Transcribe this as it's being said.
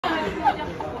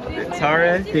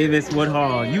Tara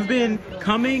Davis-Woodhall, you've been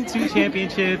coming to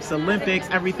championships, Olympics,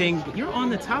 everything. You're on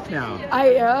the top now.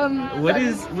 I am. What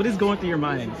is going through your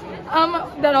mind?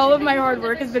 That all of my hard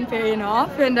work has been paying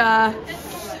off, and I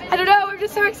don't know, I'm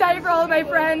just so excited for all of my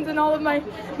friends and all of my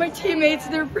teammates.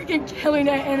 They're freaking killing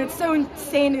it, and it's so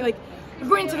insane. Like, we're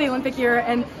going into the Olympic year,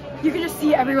 and you can just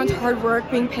see everyone's hard work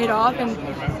being paid off, and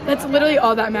that's literally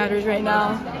all that matters right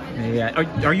now. Yeah,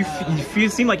 you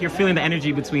seem like you're feeling the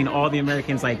energy between all the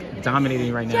Americans like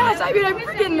dominating right now. Yes, I mean, I'm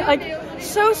freaking like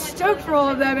so stoked for all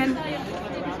of them, and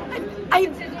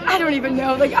I don't even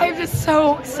know. Like, I'm just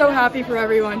so happy for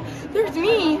everyone. There's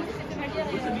me.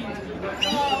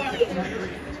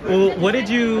 Well, what did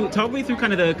you talk me through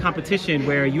kind of the competition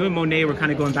where you and Monet were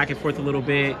kind of going back and forth a little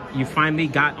bit? You finally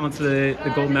got onto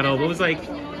the gold medal. What was like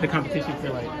the competition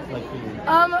feel like for you?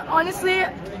 Honestly,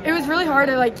 it was really hard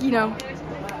to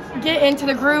get into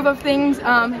the groove of things.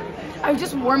 I was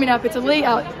just warming up. It's late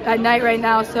out at night right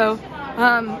now, so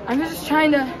I'm just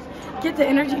trying to get the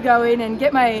energy going and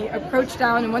get my approach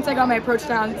down. And once I got my approach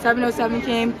down, 707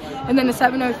 came, and then the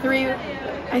 703,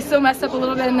 I still messed up a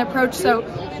little bit in the approach, so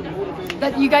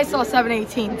that you guys saw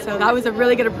 718, so that was a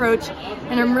really good approach,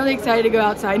 and I'm really excited to go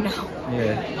outside now.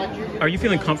 Yeah. Are you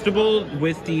feeling comfortable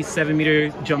with the 7-meter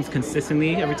jumps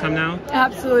consistently every time now?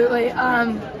 Absolutely.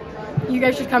 You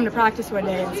guys should come to practice one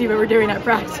day and see what we're doing at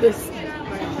practice.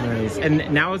 Nice.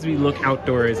 And now as we look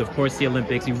outdoors, of course, the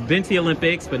Olympics. You've been to the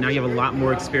Olympics, but now you have a lot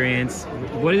more experience.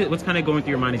 What's kind of going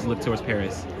through your mind as you look towards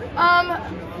Paris?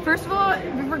 First of all,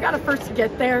 we've got to first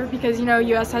get there because, you know,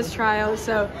 US has trials.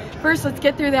 So first, let's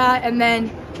get through that, and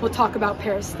then we'll talk about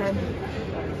Paris then.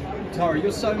 Tara,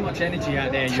 you're so much energy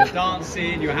out there. You're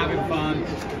dancing, you're having fun.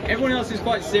 Everyone else is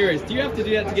quite serious. Do you have to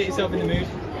do that to get yourself in the mood?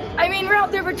 I mean, we're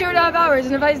out there for 2.5 hours,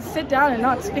 and if I sit down and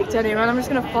not speak to anyone, I'm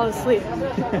just going to fall asleep.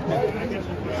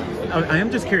 I am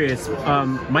just curious.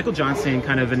 Michael Johnson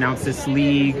kind of announced this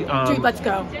league. Dude, let's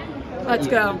go. Let's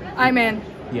go. I'm in.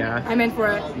 Yeah. I'm in for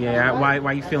it. Yeah. Why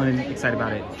are you feeling excited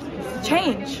about it?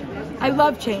 Change. I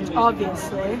love change,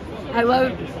 obviously. I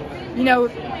love,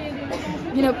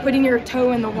 putting your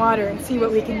toe in the water and see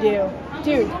what we can do.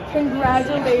 Dude,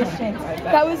 congratulations.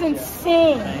 That was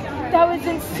insane. That was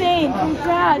insane.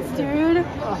 Congrats, dude.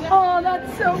 Oh,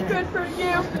 that's so good for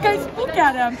you. Guys, look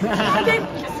at him. Okay,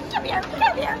 come here,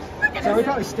 come here. Look at So we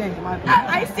probably stink.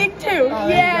 I stink too.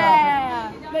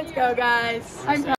 Yeah. Let's go, guys. I'm